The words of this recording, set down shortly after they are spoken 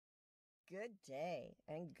Good day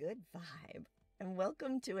and good vibe, and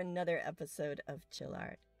welcome to another episode of Chill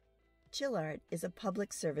Art. Chill Art is a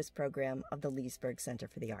public service program of the Leesburg Center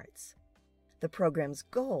for the Arts. The program's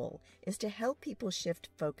goal is to help people shift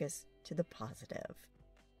focus to the positive.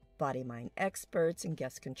 Body-mind experts and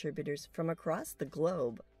guest contributors from across the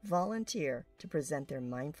globe volunteer to present their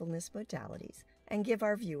mindfulness modalities and give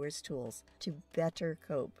our viewers tools to better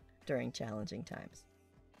cope during challenging times.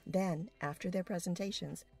 Then, after their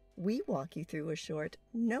presentations, we walk you through a short,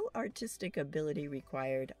 no artistic ability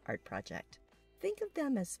required art project. Think of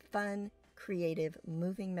them as fun, creative,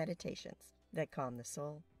 moving meditations that calm the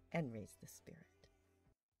soul and raise the spirit.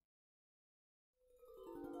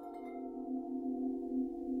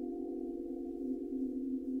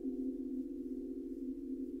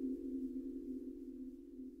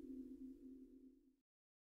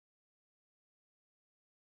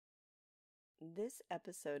 This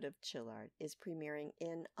episode of Chill Art is premiering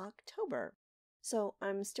in October, so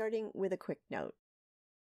I'm starting with a quick note.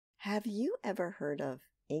 Have you ever heard of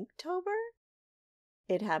Inktober?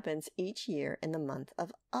 It happens each year in the month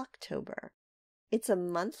of October. It's a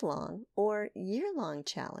month-long or year-long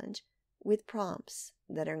challenge with prompts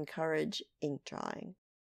that encourage ink drawing.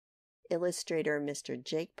 Illustrator Mr.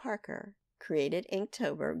 Jake Parker created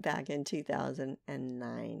Inktober back in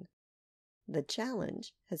 2009. The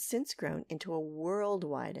challenge has since grown into a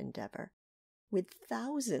worldwide endeavor, with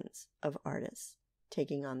thousands of artists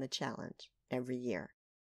taking on the challenge every year.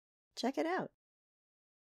 Check it out.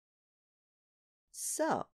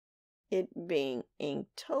 So, it being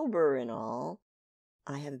Inktober and all,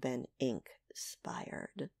 I have been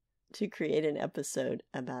ink-spired to create an episode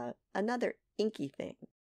about another inky thing,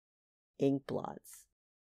 Inkblots.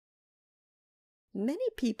 Many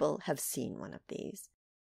people have seen one of these.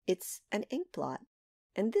 It's an inkblot,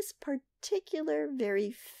 and this particular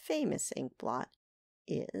very famous inkblot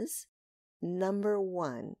is number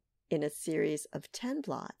 1 in a series of 10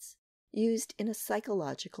 blots used in a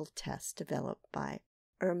psychological test developed by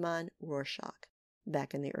Hermann Rorschach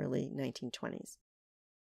back in the early 1920s.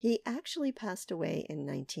 He actually passed away in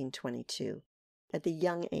 1922 at the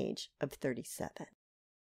young age of 37.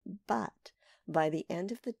 But by the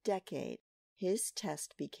end of the decade, his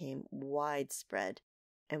test became widespread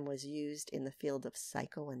and was used in the field of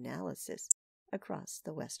psychoanalysis across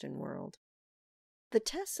the Western world. The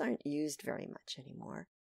tests aren't used very much anymore,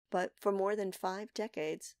 but for more than 5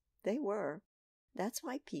 decades, they were. That's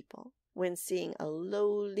why people, when seeing a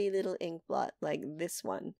lowly little inkblot like this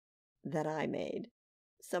one that I made,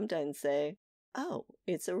 sometimes say, "Oh,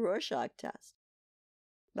 it's a Rorschach test."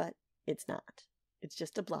 But it's not. It's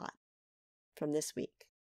just a blot from this week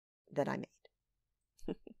that I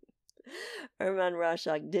made. Hermann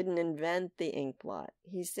Rorschach didn't invent the inkblot.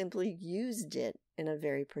 He simply used it in a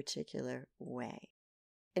very particular way.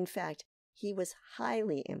 In fact, he was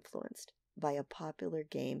highly influenced by a popular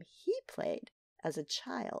game he played as a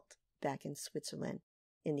child back in Switzerland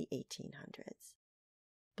in the 1800s.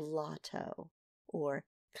 Blotto, or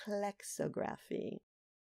klexography.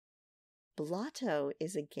 Blotto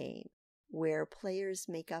is a game where players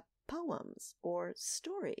make up poems or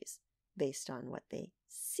stories based on what they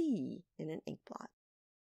see in an inkblot.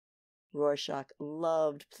 Rorschach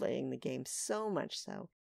loved playing the game so much so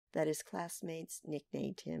that his classmates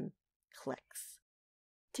nicknamed him Klex.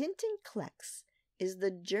 Tintenklecks is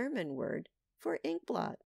the German word for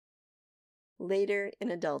inkblot. Later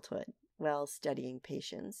in adulthood, while studying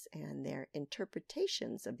patients and their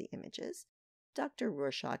interpretations of the images, Dr.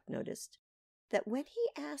 Rorschach noticed that when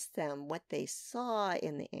he asked them what they saw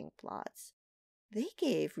in the inkblots, they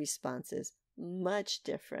gave responses much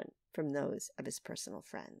different from those of his personal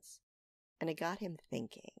friends, and it got him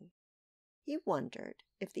thinking. He wondered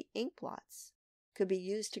if the inkblots could be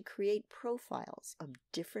used to create profiles of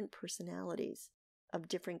different personalities, of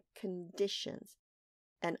different conditions,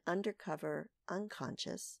 and uncover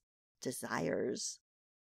unconscious desires.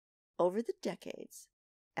 Over the decades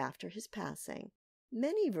after his passing,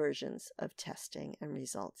 many versions of testing and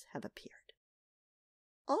results have appeared.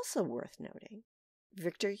 Also worth noting,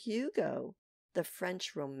 Victor Hugo, the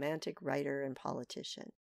French romantic writer and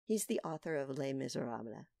politician. He's the author of Les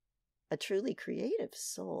Miserables, a truly creative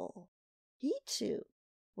soul. He, too,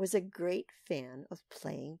 was a great fan of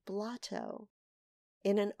playing Blotto.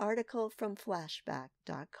 In an article from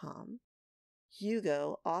flashback.com,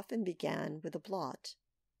 Hugo often began with a blot,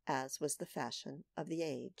 as was the fashion of the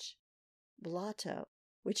age. Blotto,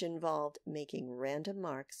 which involved making random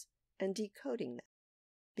marks and decoding them,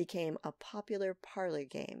 became a popular parlor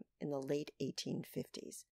game in the late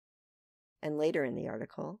 1850s. And later in the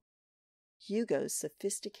article, Hugo's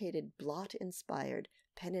sophisticated blot-inspired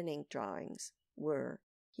pen and ink drawings were,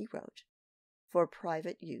 he wrote, for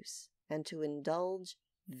private use and to indulge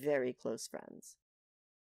very close friends.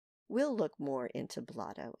 We'll look more into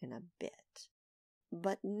Blotto in a bit.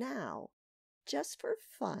 But now, just for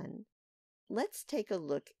fun, let's take a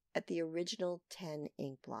look at the original 10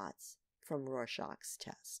 ink blots from Rorschach's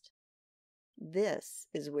test. This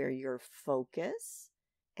is where your focus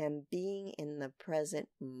and being in the present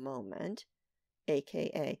moment,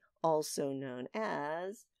 aka also known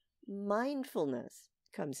as mindfulness,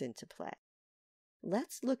 comes into play.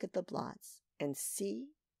 Let's look at the blots and see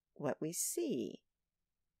what we see.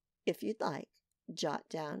 If you'd like, jot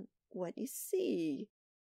down what you see.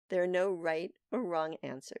 There are no right or wrong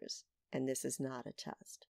answers, and this is not a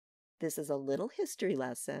test. This is a little history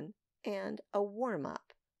lesson and a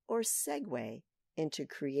warm-up or segue into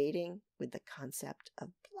creating with the concept of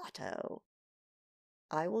Blotto.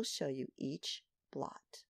 I will show you each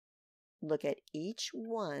blot. Look at each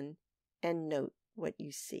one and note what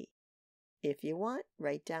you see. If you want,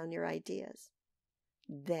 write down your ideas.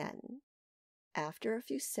 Then, after a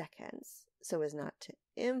few seconds, so as not to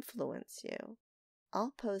influence you,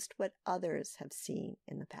 I'll post what others have seen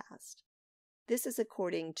in the past. This is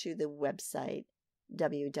according to the website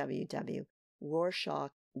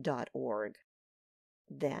www.rorschach.org.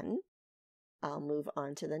 Then, I'll move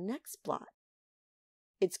on to the next blot.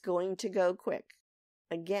 It's going to go quick.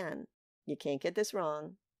 Again, you can't get this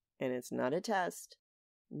wrong, and it's not a test.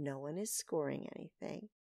 No one is scoring anything.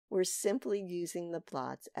 We're simply using the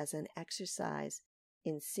blots as an exercise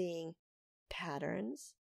in seeing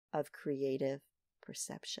patterns of creative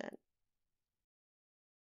perception.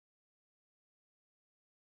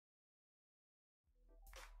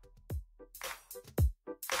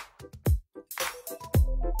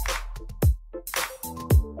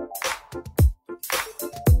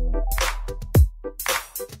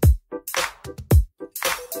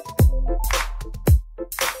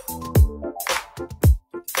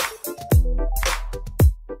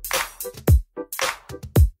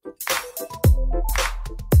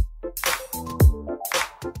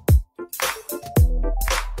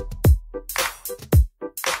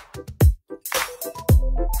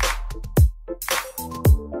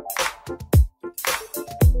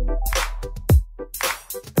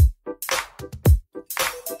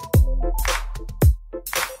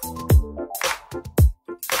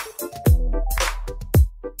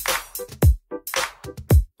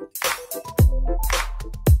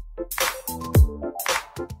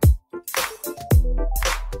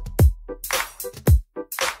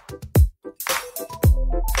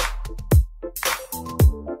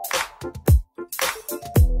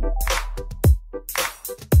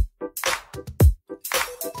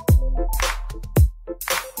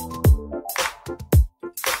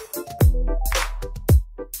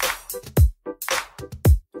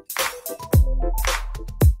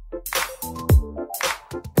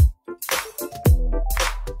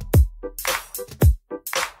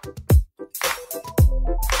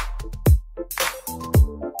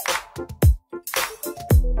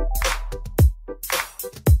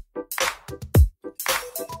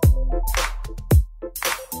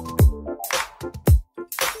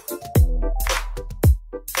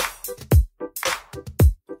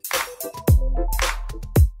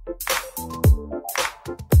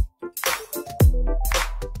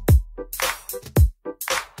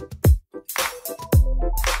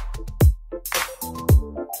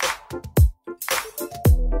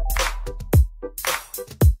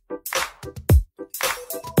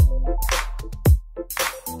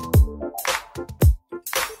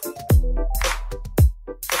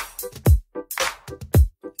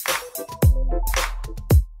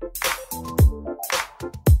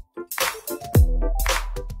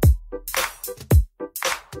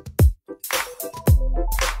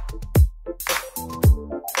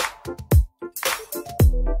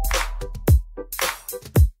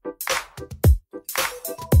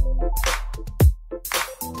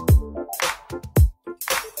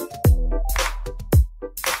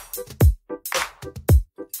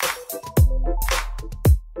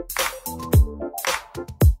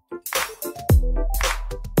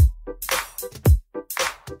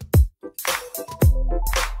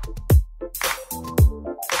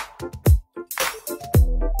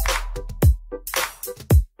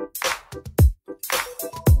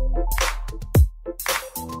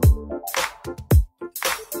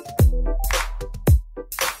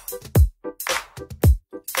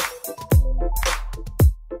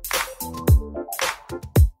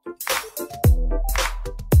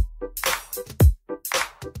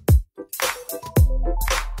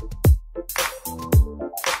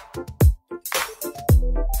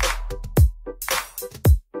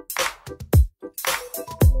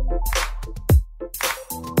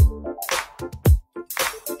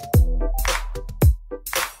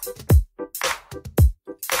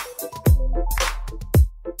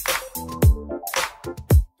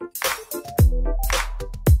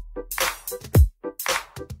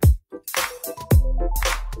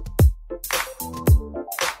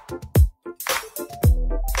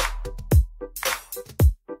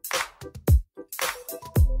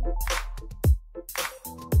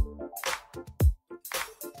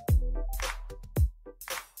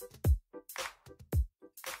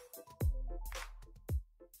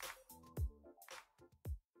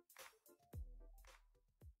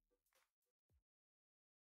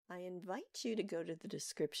 I invite you to go to the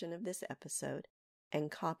description of this episode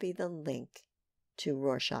and copy the link to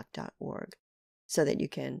Rorschach.org so that you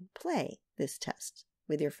can play this test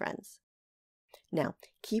with your friends. Now,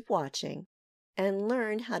 keep watching and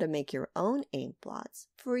learn how to make your own ink blots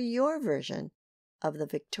for your version of the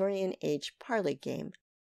Victorian-age parlor game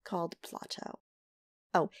called Blotto.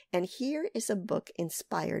 Oh, and here is a book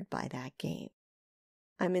inspired by that game.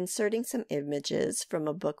 I'm inserting some images from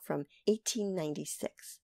a book from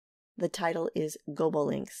 1896. The title is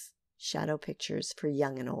Gobolinks, Shadow Pictures for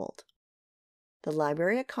Young and Old. The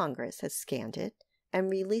Library of Congress has scanned it and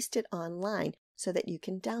released it online so that you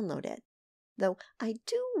can download it. Though I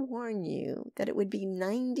do warn you that it would be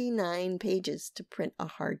 99 pages to print a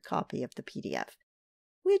hard copy of the PDF,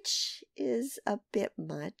 which is a bit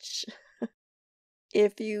much.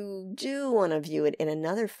 If you do want to view it in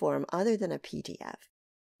another form other than a PDF,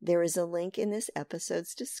 there is a link in this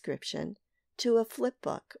episode's description to a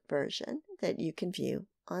flipbook version that you can view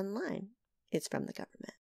online. It's from the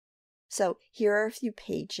government. So here are a few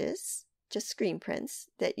pages, just screen prints,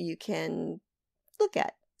 that you can look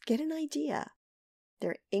at, get an idea.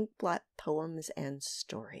 They're inkblot poems and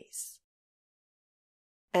stories.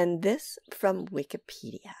 And this from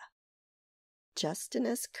Wikipedia.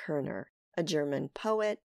 Justinus Kerner, a German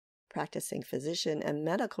poet, practicing physician, and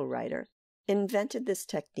medical writer, invented this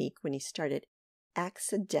technique when he started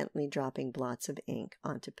accidentally dropping blots of ink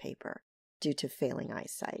onto paper due to failing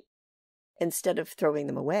eyesight. Instead of throwing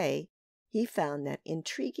them away, he found that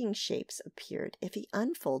intriguing shapes appeared if he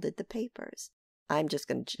unfolded the papers. I'm just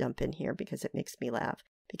going to jump in here because it makes me laugh,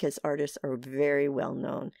 because artists are very well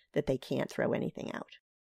known that they can't throw anything out.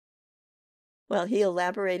 Well, he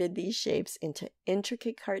elaborated these shapes into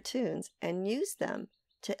intricate cartoons and used them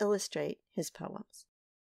to illustrate his poems.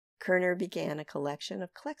 Kerner began a collection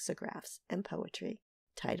of klexigraphs and poetry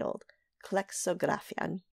titled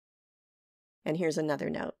Klexographian. And here's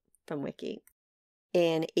another note from Wiki.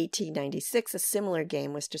 In 1896, a similar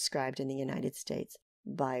game was described in the United States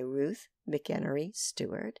by Ruth McEnery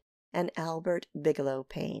Stewart and Albert Bigelow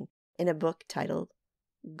Payne in a book titled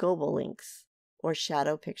Gobolinks, or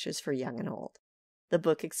Shadow Pictures for Young and Old. The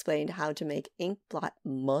book explained how to make inkblot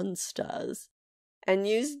monsters and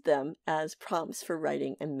used them as prompts for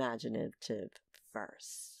writing imaginative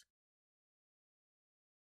verse.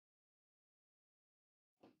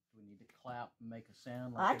 Do we need to clap and make a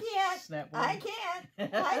sound? Like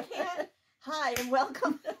I can't. Hi, and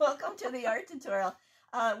welcome to the art tutorial.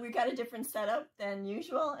 We've got a different setup than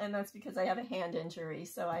usual, and that's because I have a hand injury.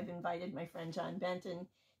 So I've invited my friend John Benton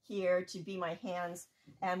here to be my hands,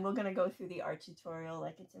 and we're going to go through the art tutorial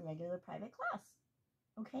like it's a regular private class.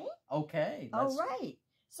 Okay? Okay. All right.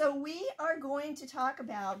 So we are going to talk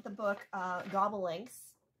about the book Gobolinks,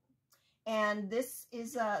 and this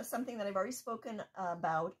is something that I've already spoken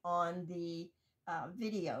about on the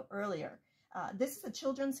video earlier. This is a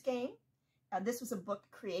children's game. This was a book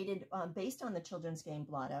created based on the children's game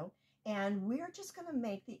Blotto, and we're just going to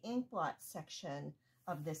make the inkblot section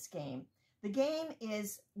of this game. The game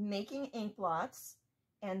is making inkblots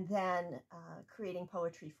and then creating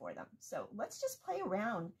poetry for them. So let's just play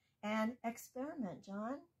around and experiment,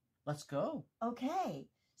 John. Let's go. Okay,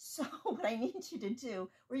 so what I need you to do,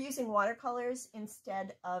 we're using watercolors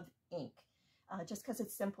instead of ink, just because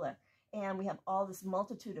it's simpler. And we have all this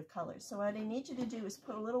multitude of colors. So what I need you to do is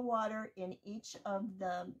put a little water in each of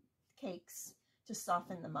the cakes to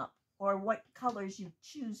soften them up, or what colors you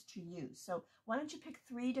choose to use. So why don't you pick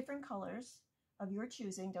 3 different colors of your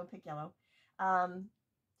choosing, don't pick yellow,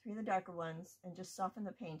 3 of the darker ones, and just soften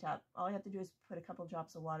the paint up. All you have to do is put a couple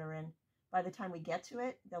drops of water in. By the time we get to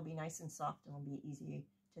it, they'll be nice and soft and it'll be easy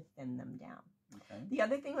to thin them down. Okay. The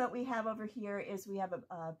other thing that we have over here is we have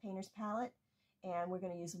a painter's palette, and we're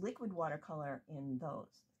going to use liquid watercolor in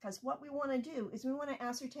those. Because what we want to do is we want to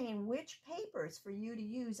ascertain which papers for you to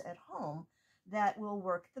use at home that will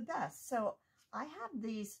work the best. So I have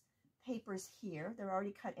these papers here. They're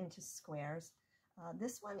already cut into squares.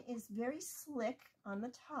 This one is very slick on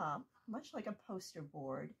the top, much like a poster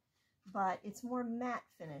board, but it's more matte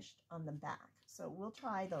finished on the back. So we'll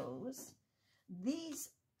try those. These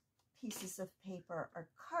pieces of paper are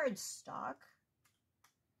cardstock.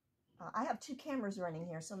 I have 2 cameras running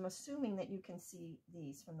here, so I'm assuming that you can see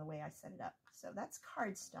these from the way I set it up. So that's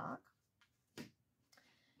cardstock.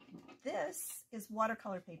 This is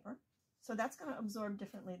watercolor paper. So that's going to absorb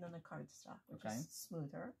differently than the cardstock, which is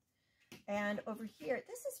smoother. And over here,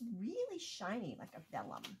 this is really shiny, like a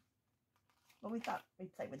vellum. But we thought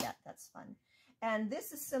we'd play with that. That's fun. And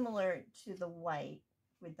this is similar to the white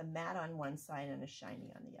with the matte on one side and a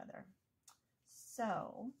shiny on the other.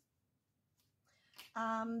 So,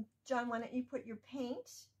 John, why don't you put your paint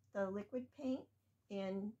the liquid paint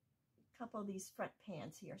in a couple of these front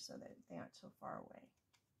pans here so that they aren't so far away.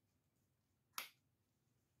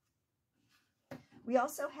 We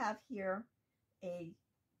also have here a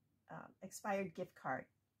expired gift card,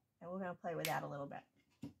 and we're going to play with that a little bit.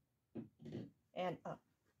 And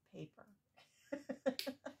paper.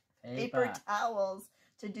 Paper towels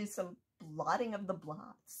to do some blotting of the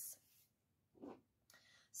blots.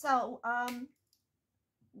 So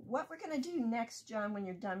what we're going to do next, John, when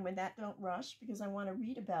you're done with that, don't rush, because I want to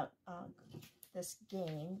read about this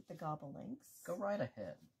game, the Gobolinks. Go right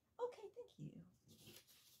ahead. Okay, thank you.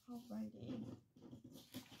 Alrighty.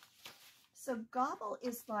 So gobble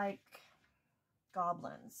is like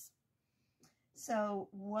goblins. So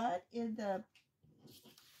what is the...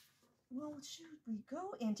 Well, should we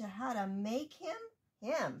go into how to make him?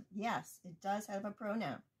 Him. Yes, it does have a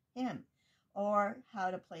pronoun. Him. Or how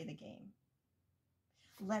to play the game.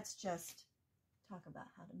 Let's just talk about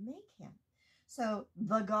how to make him. So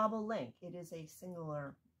the Gobolink, it is a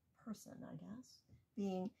singular person, I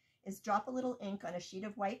guess, is drop a little ink on a sheet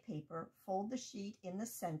of white paper, fold the sheet in the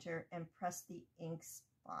center, and press the ink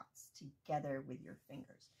spots together with your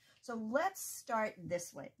fingers. So let's start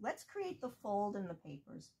this way. Let's create the fold in the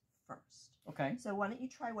papers first. Okay. So why don't you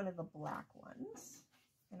try one of the black ones,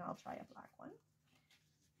 and I'll try a black one.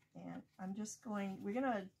 And I'm just going, we're going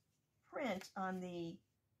to print on the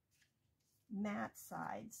matte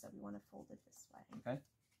side, so we want to fold it this way. Okay.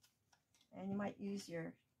 And you might use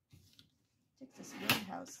your, take this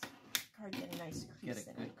Roadhouse card, get a nice crease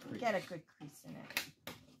in it. Crease. Get a good crease in it.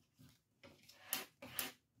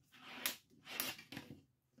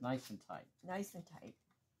 Nice and tight. Nice and tight.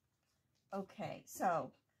 Okay,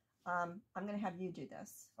 so I'm going to have you do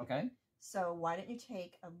this. Okay. So why don't you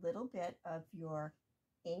take a little bit of your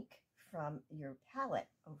ink from your palette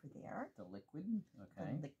over there. The liquid.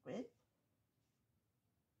 Okay. The liquid.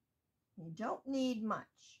 You don't need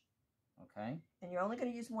much. Okay. And you're only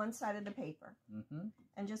going to use one side of the paper. Mm-hmm.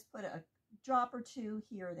 And just put a drop or two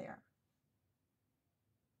here or there.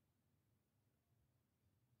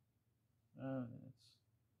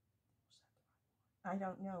 I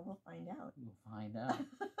don't know. We'll find out. We'll find out.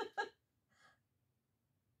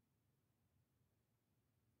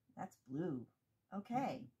 That's blue.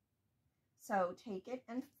 Okay. So take it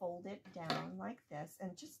and fold it down like this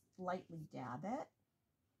and just lightly dab it.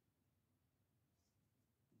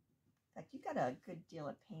 In fact, you got a good deal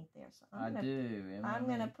of paint there. So I'm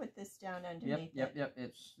going to put this down underneath it. Yep.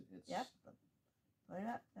 It's. Yep. Put it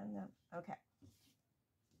up. Okay.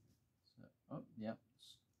 So, oh, yep.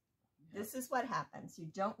 This is what happens. You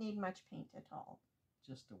don't need much paint at all.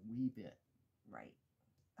 Just a wee bit. Right.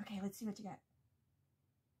 Okay, let's see what you got.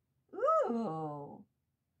 Ooh.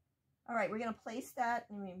 All right, we're going to place that,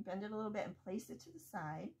 and we bend it a little bit and place it to the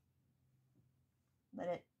side. Let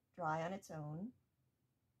it dry on its own.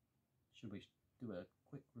 Should we do a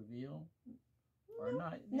quick reveal? Or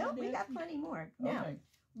not? No, we got plenty more. Okay. Now,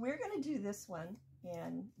 we're going to do this one,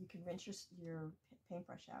 and you can rinse your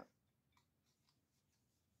paintbrush out.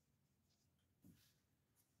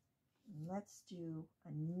 Let's do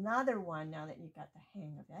another one now that you've got the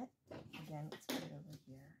hang of it. Again, let's put it over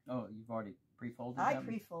here. Oh, you've already pre-folded I them?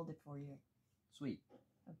 pre-folded for you. Sweet.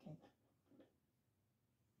 Okay.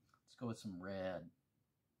 Let's go with some red.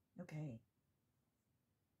 Okay.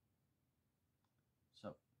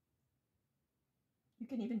 So. You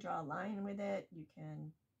can even draw a line with it. You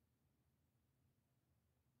can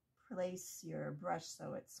place your brush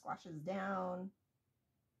so it squashes down.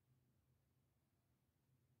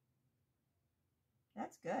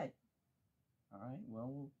 That's good. All right.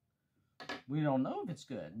 Well, we don't know if it's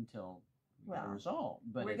good until we get a result.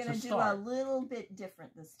 But we're going to do a little bit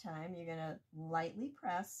different this time. You're going to lightly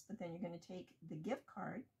press, but then you're going to take the gift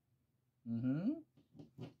card. Mm-hmm.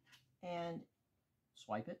 And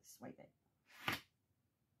swipe it. Swipe it.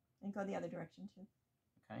 And go the other direction too.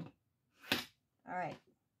 Okay. All right.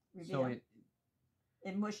 Reveal. So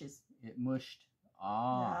it mushes. It mushed.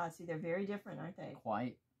 Ah. See, they're very different, aren't they?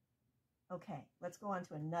 Quite. Okay, let's go on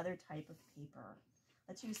to another type of paper.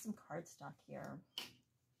 Let's use some cardstock here.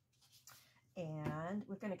 And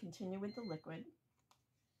we're going to continue with the liquid.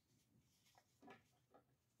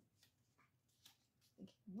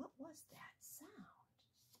 What was that sound?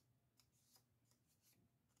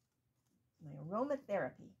 My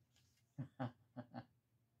aromatherapy.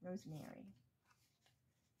 Rosemary.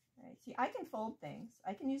 All right, see, I can fold things.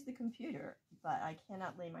 I can use the computer, but I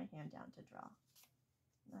cannot lay my hand down to draw.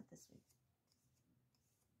 Not this week.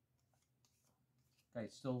 Okay,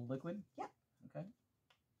 it's still liquid? Yep. Okay.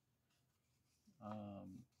 I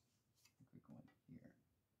think we're going here.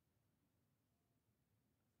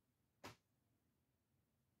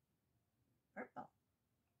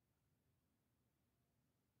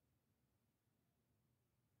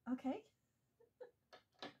 Okay.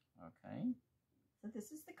 Okay. So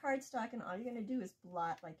this is the cardstock, and all you're going to do is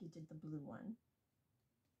blot like you did the blue one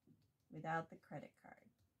without the credit card.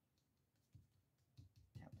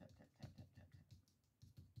 Tap, tap, tap, tap, tap, tap,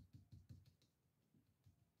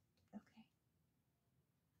 tap. Okay.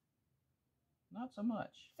 Not so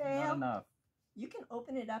much. Fail. Not enough. You can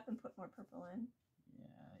open it up and put more purple in.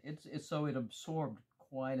 Yeah, it's so it absorbed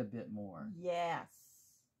quite a bit more. Yes.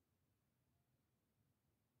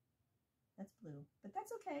 That's blue, but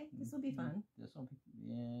that's okay. This will be fun. This will be,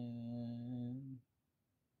 yeah.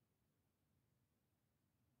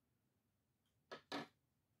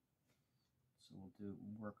 So we'll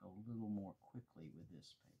work a little more quickly with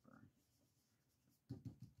this paper.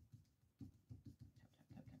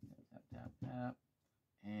 Tap, tap, tap, tap, tap, tap, tap,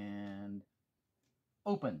 and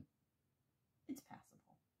open. It's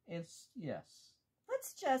passable. It's, yes.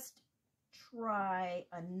 Let's just try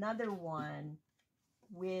another one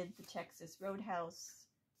with the Texas Roadhouse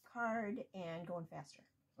card and going faster.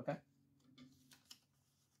 Okay.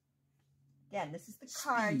 Again, this is the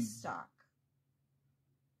card stock.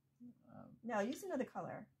 No, use another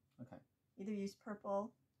color. Okay. Either use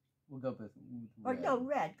purple. We'll go with Or red. no,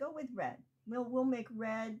 red. Go with red. We'll make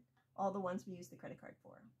red all the ones we use the credit card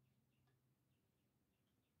for.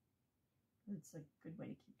 It's a good way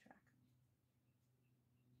to keep track.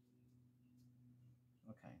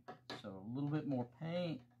 Okay, so a little bit more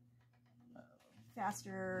paint.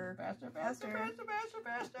 Faster. Faster, faster, faster, faster,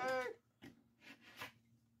 faster.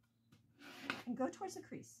 And go towards the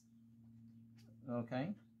crease.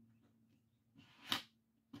 Okay.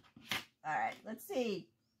 All right, let's see.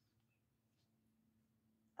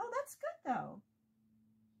 Oh, that's good though.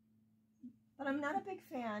 But I'm not a big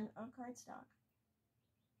fan of cardstock.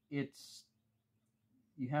 It's,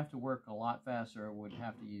 you have to work a lot faster. Or would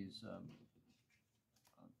have to use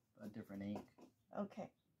a different ink.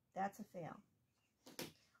 Okay, that's a fail.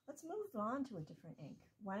 Let's move on to a different ink.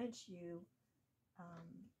 Why don't you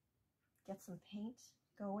get some paint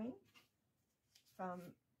going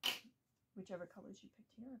from whichever colors you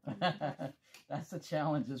picked here. That's the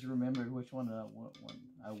challenge, is remember which one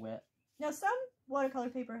I wet. Now, some watercolor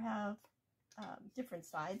paper have different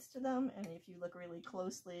sides to them, and if you look really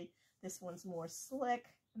closely, this one's more slick,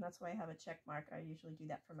 and that's why I have a check mark. I usually do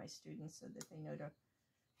that for my students so that they know to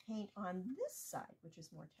paint on this side, which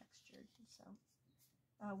is more textured. So,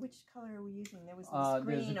 which color are we using? There was this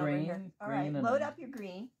green over here. All right, load up your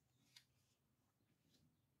green.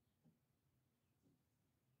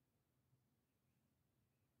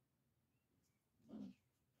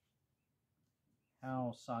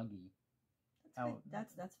 How soggy?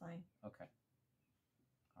 That's fine. Okay.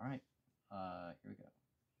 All right. Here we go.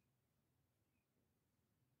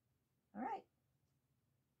 All right.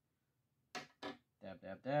 Dab,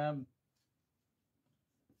 dab, dab.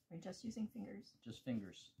 We're just using fingers. Just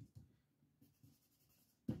fingers.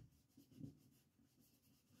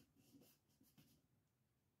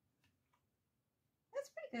 That's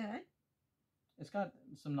pretty good. It's got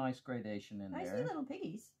some nice gradation in there. Nicely little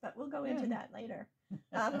piggies, but we'll go into that later.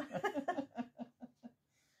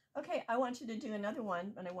 Okay, I want you to do another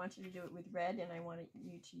one, and I want you to do it with red, and I want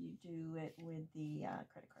you to do it with the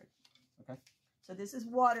credit card. Okay. So this is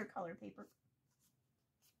watercolor paper.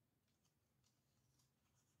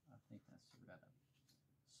 I think that's rather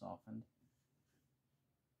softened.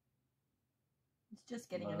 It's just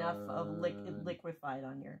getting enough of liquefied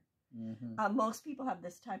on your... Mm-hmm. Most people have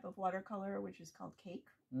this type of watercolor, which is called cake.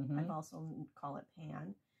 Mm-hmm. I've also call it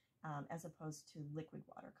pan, as opposed to liquid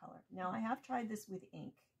watercolor. Now, I have tried this with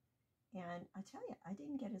ink, and I tell you, I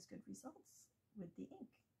didn't get as good results with the ink.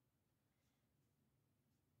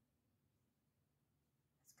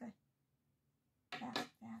 That's good.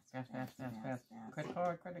 Fast. Credit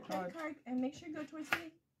card. Credit card, and make sure you go towards the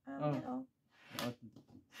middle. Oh.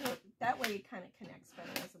 So that way it kind of connects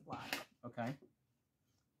better as a block. Okay.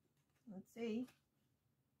 Let's see.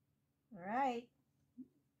 All right.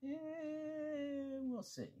 Yeah, we'll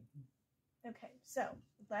see. Okay, so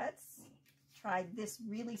let's try this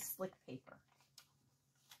really slick paper.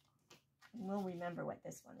 And we'll remember what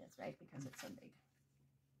this one is, right? Because it's so big.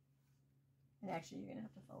 And actually, you're going to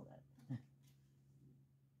have to fold it.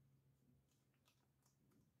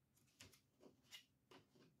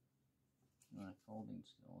 My folding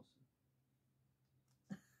skills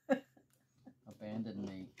abandoned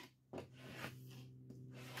me.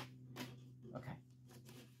 Okay.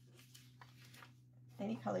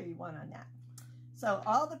 Any color you want on that. So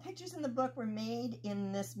all the pictures in the book were made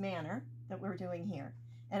in this manner that we're doing here.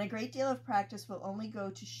 And a great deal of practice will only go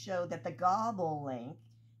to show that the Gobolink,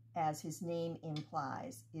 as his name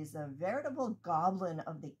implies, is a veritable goblin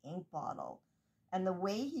of the ink bottle, and the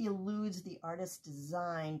way he eludes the artist's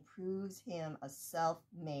design proves him a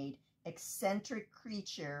self-made, eccentric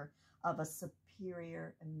creature of a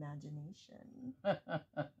superior imagination.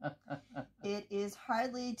 It is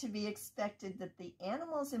hardly to be expected that the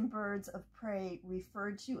animals and birds of prey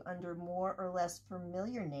referred to under more or less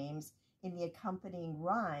familiar names in the accompanying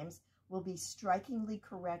rhymes will be strikingly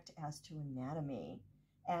correct as to anatomy,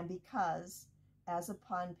 and because, as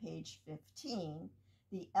upon page 15,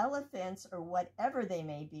 the elephants, or whatever they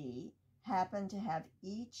may be, happen to have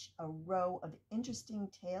each a row of interesting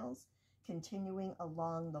tails continuing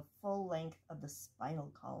along the full length of the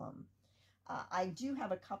spinal column. I do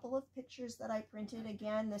have a couple of pictures that I printed.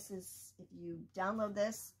 Again, this is, if you download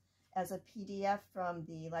this as a PDF from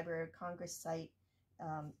the Library of Congress site,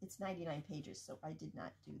 it's 99 pages, so I did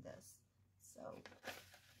not do this. So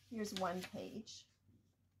here's one page.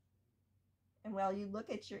 And while you look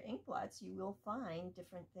at your ink blots, you will find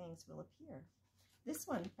different things will appear. This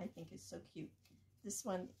one I think is so cute. This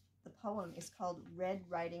one, the poem is called Red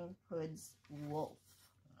Riding Hood's Wolf.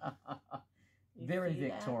 Very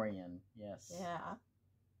Victorian, yes. Yeah.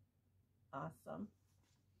 Awesome.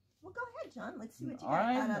 Well, go ahead, John. Let's see what you All got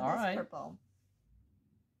right, out of all this right. purple.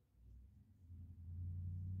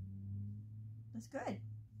 That's good.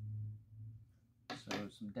 So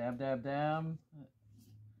some dab, dab, dab.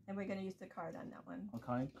 And we're going to use the card on that one.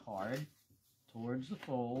 Okay, card towards the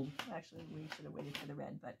fold. Actually, we should have waited for the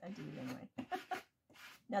red, but I did it anyway.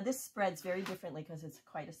 Now, this spreads very differently because it's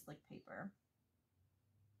quite a slick paper.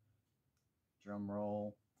 Drum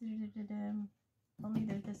roll. Only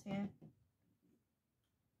there's this here.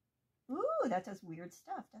 Ooh, that does weird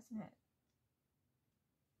stuff, doesn't it?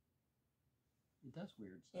 It does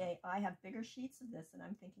weird stuff. Yeah, I have bigger sheets of this, and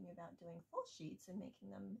I'm thinking about doing full sheets and making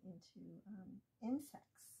them into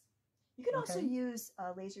insects. You can also use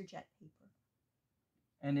laser jet paper.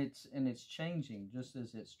 And it's changing just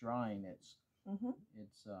as it's drying. It's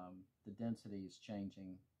the density is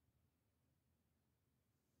changing.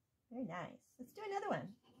 Very nice. Let's do another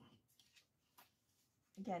one.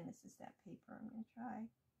 Again, this is that paper I'm going to try.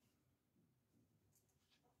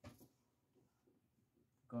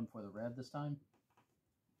 Going for the red this time?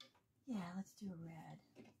 Yeah, let's do a red.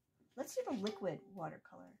 Let's do the liquid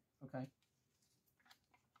watercolor. Okay.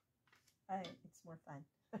 It's more fun.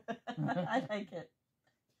 I like it.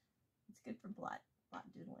 It's good for blot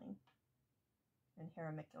doodling and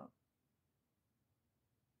Heramico.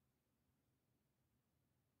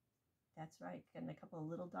 That's right. Getting a couple of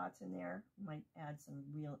little dots in there might add some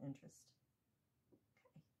real interest.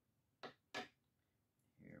 Okay.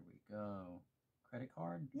 Here we go. Credit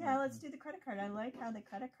card? Yeah, let's do the credit card. I like how the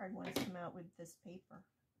credit card ones come out with this paper.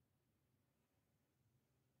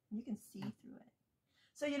 You can see through it.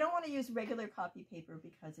 So you don't want to use regular copy paper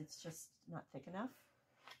because it's just not thick enough.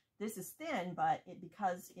 This is thin, but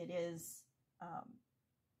because it is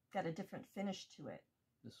got a different finish to it.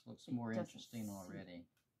 This looks more interesting already.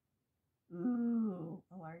 Ooh,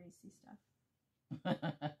 oh, I already see stuff.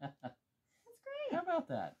 That's great. How about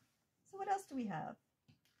that? So what else do we have?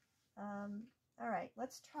 All right,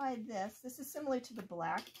 let's try this. This is similar to the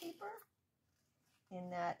black paper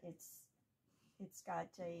in that it's got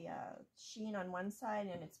a sheen on one side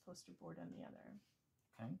and it's poster board on the other.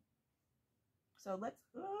 Okay. So let's...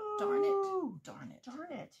 Ooh, darn it. Darn it.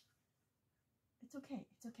 Darn it. It's okay.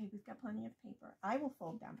 It's okay. We've got plenty of paper. I will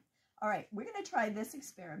fold them. All right, we're going to try this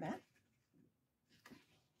experiment.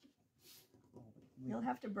 You'll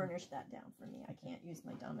have to burnish that down for me. I can't use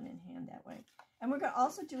my dominant hand that way. And we're going to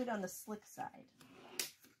also do it on the slick side.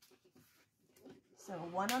 So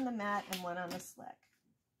one on the matte and one on the slick.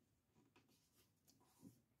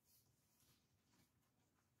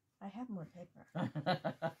 I have more paper.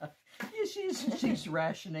 Yeah, she's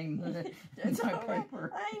rationing my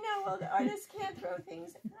paper. I know. Well, the artist can't throw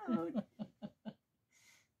things out.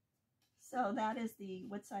 So that is the,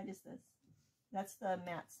 what side is this? That's the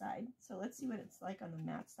matte side. So let's see what it's like on the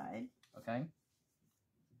matte side. Okay.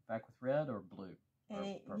 Back with red or blue?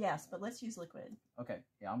 Or yes, but let's use liquid. Okay.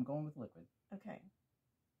 Yeah, I'm going with liquid. Okay.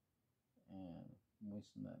 And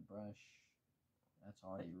moisten that brush. That's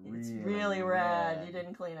already It's really red. You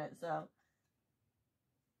didn't clean it, so.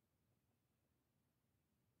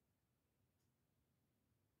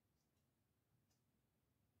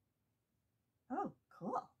 Oh,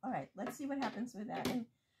 cool. All right, let's see what happens with that. And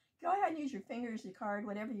go ahead and use your fingers, your card,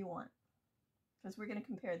 whatever you want. Because we're going to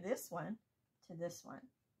compare this one to this one.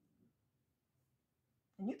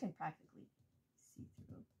 And you can practically see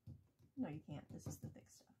through. No, you can't. This is the thick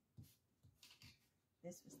stuff.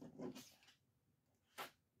 This was the thick stuff.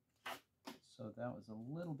 So that was a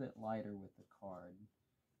little bit lighter with the card.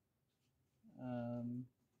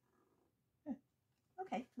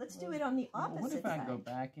 let's do it on the opposite What if I side. go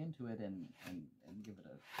back into it and give it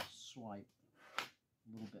a swipe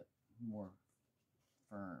a little bit more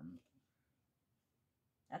firm?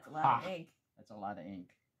 That's a lot of ink. That's a lot of ink.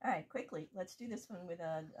 All right, quickly, let's do this one with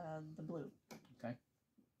the blue. Okay.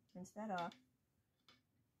 Rinse that off.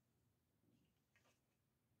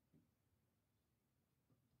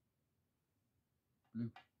 Blue.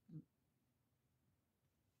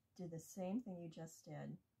 Do the same thing you just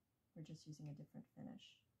did. We're just using a different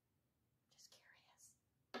finish. Just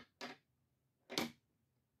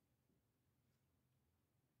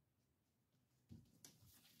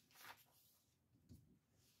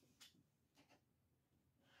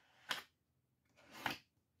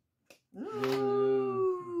curious.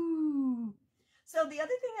 Ooh. So the other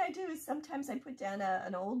thing I do is sometimes I put down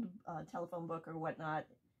an old telephone book or whatnot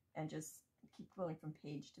and just keep going from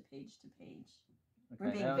page to page to page. Okay,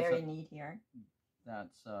 We're being very neat here.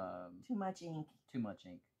 That's too much ink. Too much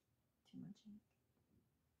ink. Too much ink.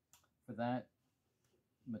 For that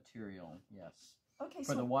material, yes. Okay.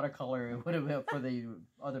 For the watercolor, it would have been. For the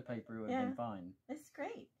other paper, it would have been fine. That's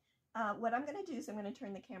great. What I'm going to do is I'm going to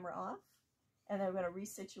turn the camera off, and then I'm going to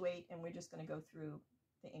resituate, and we're just going to go through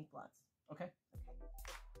the ink blots. Okay.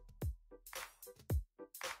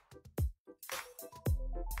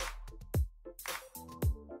 Okay.